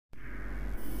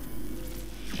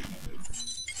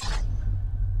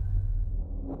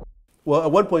Well,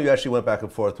 at one point you actually went back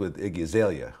and forth with Iggy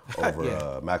Azalea over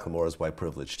Macklemore's White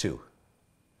Privilege too.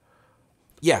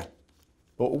 Yeah.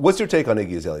 Well, what's your take on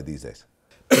Iggy Azalea these days?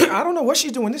 I don't know what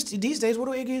she's doing these days. What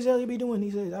do Iggy Azalea be doing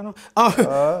these days? I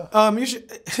don't. You should.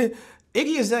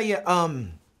 Iggy Azalea.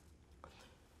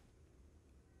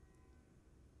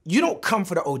 You don't come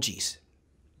for the OGs.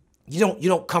 You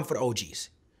don't come for the OGs.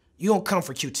 You don't come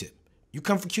for Q-Tip. You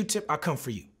come for Q-Tip, I come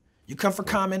for you. You come for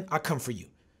Common, I come for you.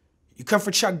 You come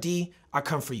for Chuck D, I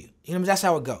come for you. You know, that's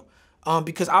how it go.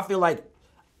 Because I feel like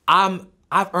I've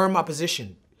earned my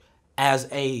position as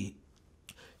a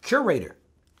curator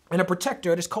and a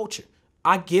protector of this culture.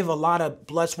 I give a lot of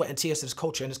blood, sweat, and tears to this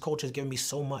culture, and this culture has given me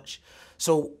so much.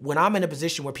 So when I'm in a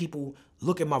position where people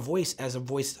look at my voice as a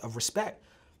voice of respect,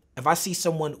 if I see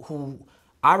someone who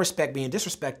I respect being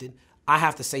disrespected, I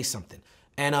have to say something.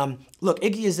 And look,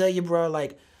 Iggy Azalea, bro,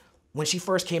 like when she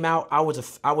first came out, I was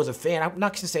a fan. I'm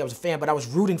not gonna say I was a fan, but I was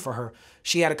rooting for her.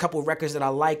 She had a couple of records that I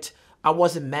liked. I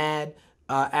wasn't mad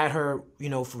at her, you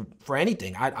know, for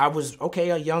anything. I was, okay,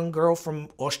 a young girl from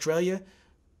Australia,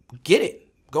 get it.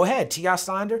 Go ahead. T.I.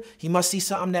 signed her. He must see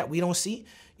something that we don't see,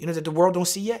 you know, that the world don't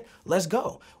see yet. Let's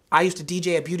go. I used to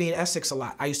DJ at Beauty and Essex a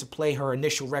lot. I used to play her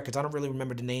initial records. I don't really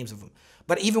remember the names of them.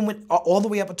 But even when, all the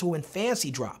way up until when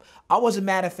Fancy dropped, I wasn't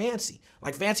mad at Fancy.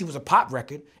 Like, Fancy was a pop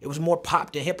record. It was more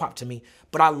pop than hip hop to me,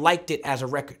 but I liked it as a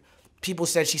record. People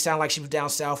said she sounded like she was down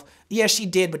south. Yeah, she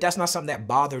did, but that's not something that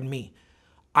bothered me.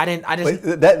 I didn't. Wait,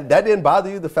 that didn't bother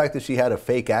you, the fact that she had a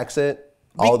fake accent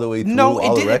all the way through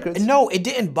all the records? No, it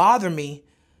didn't bother me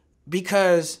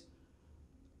because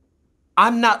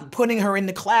I'm not putting her in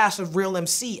the class of real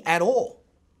MC at all.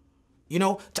 You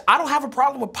know, I don't have a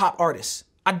problem with pop artists.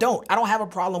 I don't have a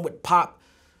problem with pop,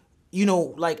 you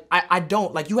know, like, I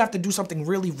don't. Like, you have to do something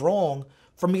really wrong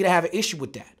for me to have an issue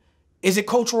with that. Is it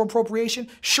cultural appropriation?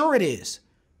 Sure it is.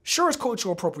 Sure it's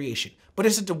cultural appropriation. But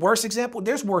is it the worst example?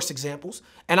 There's worse examples.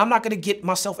 And I'm not going to get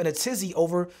myself in a tizzy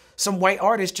over some white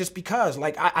artist just because.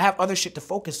 Like, I have other shit to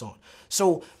focus on.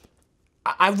 So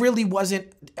I really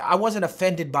wasn't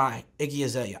offended by Iggy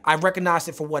Azalea. I recognized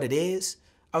it for what it is.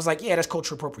 I was like, yeah, that's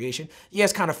cultural appropriation. Yeah,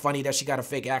 it's kind of funny that she got a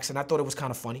fake accent. I thought it was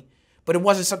kind of funny. But it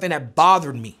wasn't something that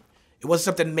bothered me. It wasn't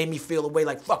something that made me feel a way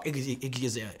like, fuck Iggy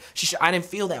Azalea. I didn't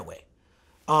feel that way.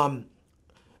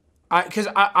 Because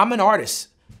I'm an artist.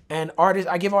 And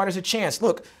I give artists a chance.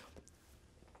 Look,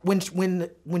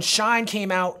 when Shine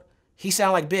came out, he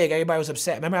sounded like Big. Everybody was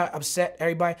upset. Remember how upset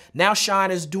everybody? Now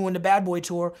Shine is doing the Bad Boy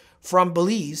tour from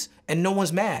Belize, and no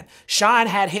one's mad. Shine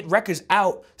had hit records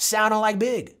out sounding like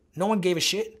Big. No one gave a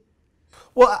shit.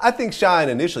 Well, I think Shine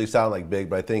initially sounded like Big,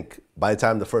 but I think by the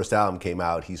time the first album came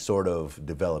out, he sort of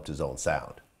developed his own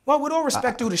sound. Well, with all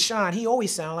respect to Shine, he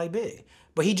always sounded like Big,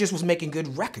 but he just was making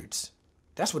good records.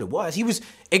 That's what it was.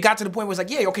 It got to the point where it's like,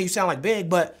 yeah, okay, you sound like Big,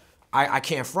 but I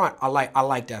can't front. I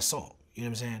like that song. You know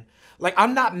what I'm saying? Like,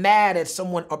 I'm not mad at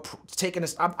someone taking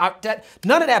this.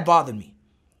 None of that bothered me.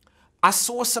 I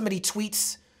saw some of the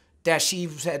tweets that she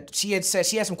had said.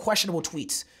 She had some questionable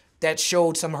tweets that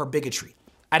showed some of her bigotry.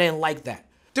 I didn't like that.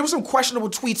 There was some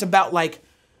questionable tweets about, like,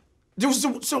 there was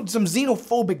some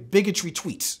xenophobic bigotry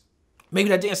tweets. Maybe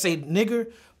that didn't say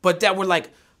nigger, but that were like,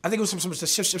 I think it was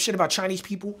some shit about Chinese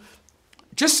people.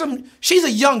 She's a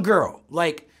young girl.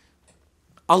 Like,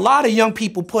 a lot of young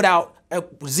people put out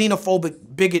xenophobic,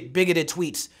 bigoted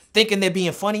tweets thinking they're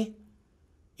being funny.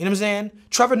 You know what I'm saying?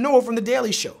 Trevor Noah from The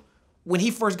Daily Show. When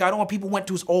he first got on, people went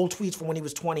to his old tweets from when he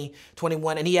was 20,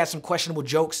 21, and he had some questionable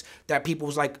jokes that people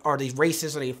was like, are they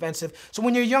racist, are they offensive? So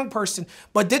when you're a young person,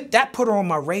 but that put her on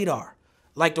my radar.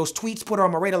 Like, those tweets put her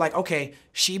on my radar, like, okay,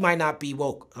 she might not be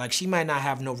woke. Like, she might not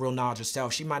have no real knowledge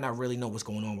herself. She might not really know what's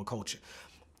going on with culture.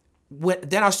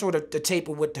 Then I saw the tape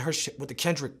with the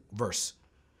Kendrick verse.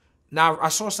 Now, I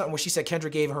saw something where she said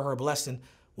Kendrick gave her blessing,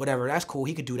 whatever. That's cool.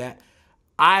 He could do that.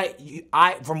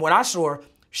 From what I saw,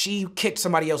 she kicked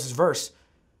somebody else's verse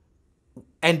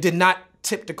and did not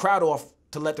tip the crowd off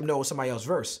to let them know it was somebody else's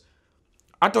verse.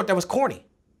 I thought that was corny.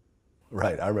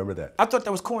 Right, I remember that. I thought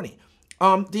that was corny.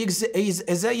 The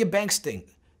Azalea Banks thing,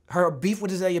 her beef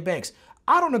with Azalea Banks.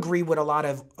 I don't agree with a lot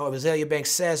of Azalea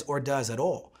Banks says or does at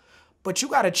all. But you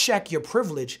got to check your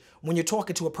privilege when you're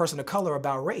talking to a person of color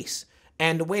about race.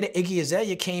 And the way that Iggy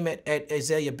Azalea came at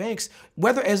Azalea Banks,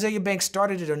 whether Azalea Banks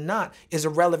started it or not, is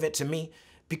irrelevant to me,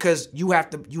 because you have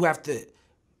to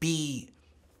be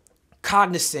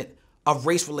cognizant of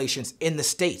race relations in the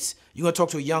States. You're gonna talk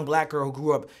to a young black girl who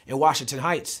grew up in Washington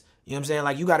Heights. You know what I'm saying?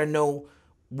 Like, you gotta know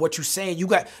what you're saying. You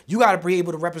gotta be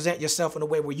able to represent yourself in a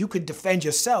way where you could defend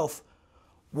yourself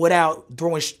without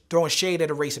throwing shade at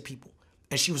a race of people.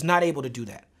 And she was not able to do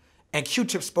that. And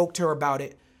Q-Tip spoke to her about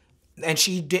it. and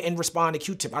she didn't respond to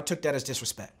Q-Tip. I took that as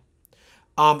disrespect.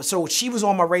 So she was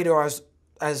on my radar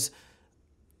as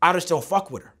I just don't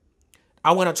fuck with her.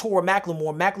 I went on tour with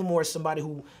Macklemore. Macklemore is somebody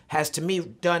who has, to me,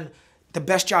 done the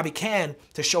best job he can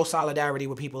to show solidarity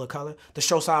with people of color, to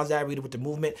show solidarity with the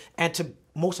movement, and to,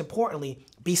 most importantly,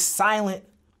 be silent,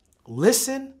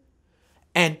 listen,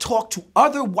 and talk to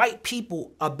other white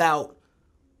people about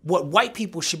what white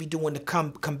people should be doing to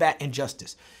combat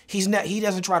injustice. He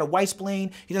doesn't try to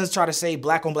white-splain. He doesn't try to say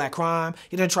black on black crime.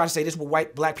 He doesn't try to say this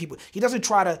with black people. He doesn't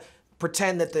try to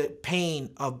pretend that the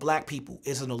pain of black people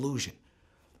is an illusion.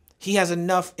 He has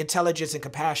enough intelligence and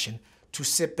compassion to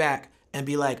sit back and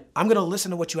be like, I'm gonna listen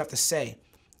to what you have to say,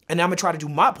 and I'm gonna try to do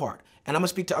my part, and I'm gonna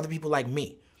speak to other people like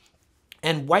me.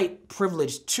 And white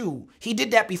privilege too, he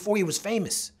did that before he was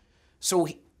famous. So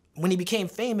when he became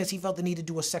famous, he felt the need to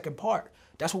do a second part.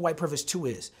 That's what white privilege too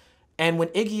is. And when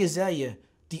Iggy Azalea,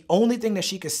 the only thing that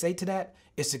she could say to that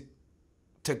is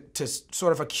to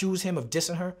sort of accuse him of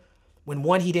dissing her, when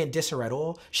one, he didn't diss her at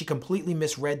all. She completely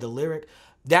misread the lyric.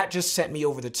 That just sent me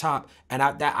over the top, and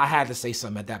I had to say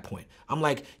something at that point. I'm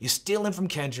like, you're stealing from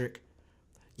Kendrick,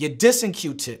 you're dissing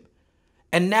Q-Tip,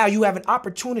 and now you have an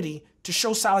opportunity to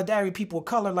show solidarity with people of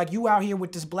color, like you out here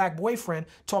with this black boyfriend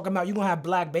talking about you're gonna have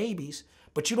black babies,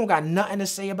 but you don't got nothing to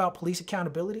say about police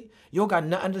accountability. You don't got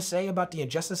nothing to say about the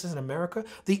injustices in America.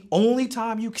 The only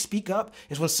time you speak up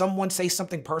is when someone says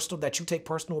something personal that you take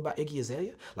personal about Iggy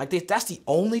Azalea. Like that's the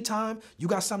only time you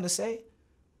got something to say?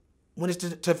 When it's to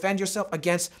defend yourself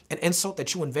against an insult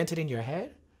that you invented in your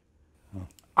head?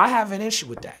 I have an issue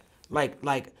with that.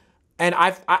 And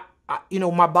you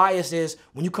know, my bias is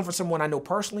when you come from someone I know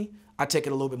personally, I take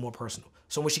it a little bit more personal.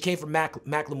 So when she came from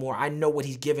Macklemore, I know what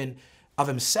he's given of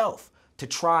himself to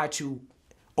try to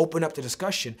open up the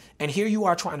discussion. And here you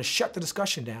are trying to shut the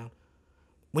discussion down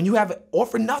when you have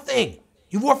offered nothing.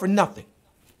 You've offered nothing.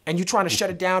 And you're trying to shut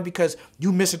it down because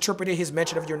you misinterpreted his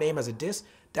mention of your name as a diss.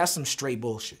 That's some straight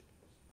bullshit.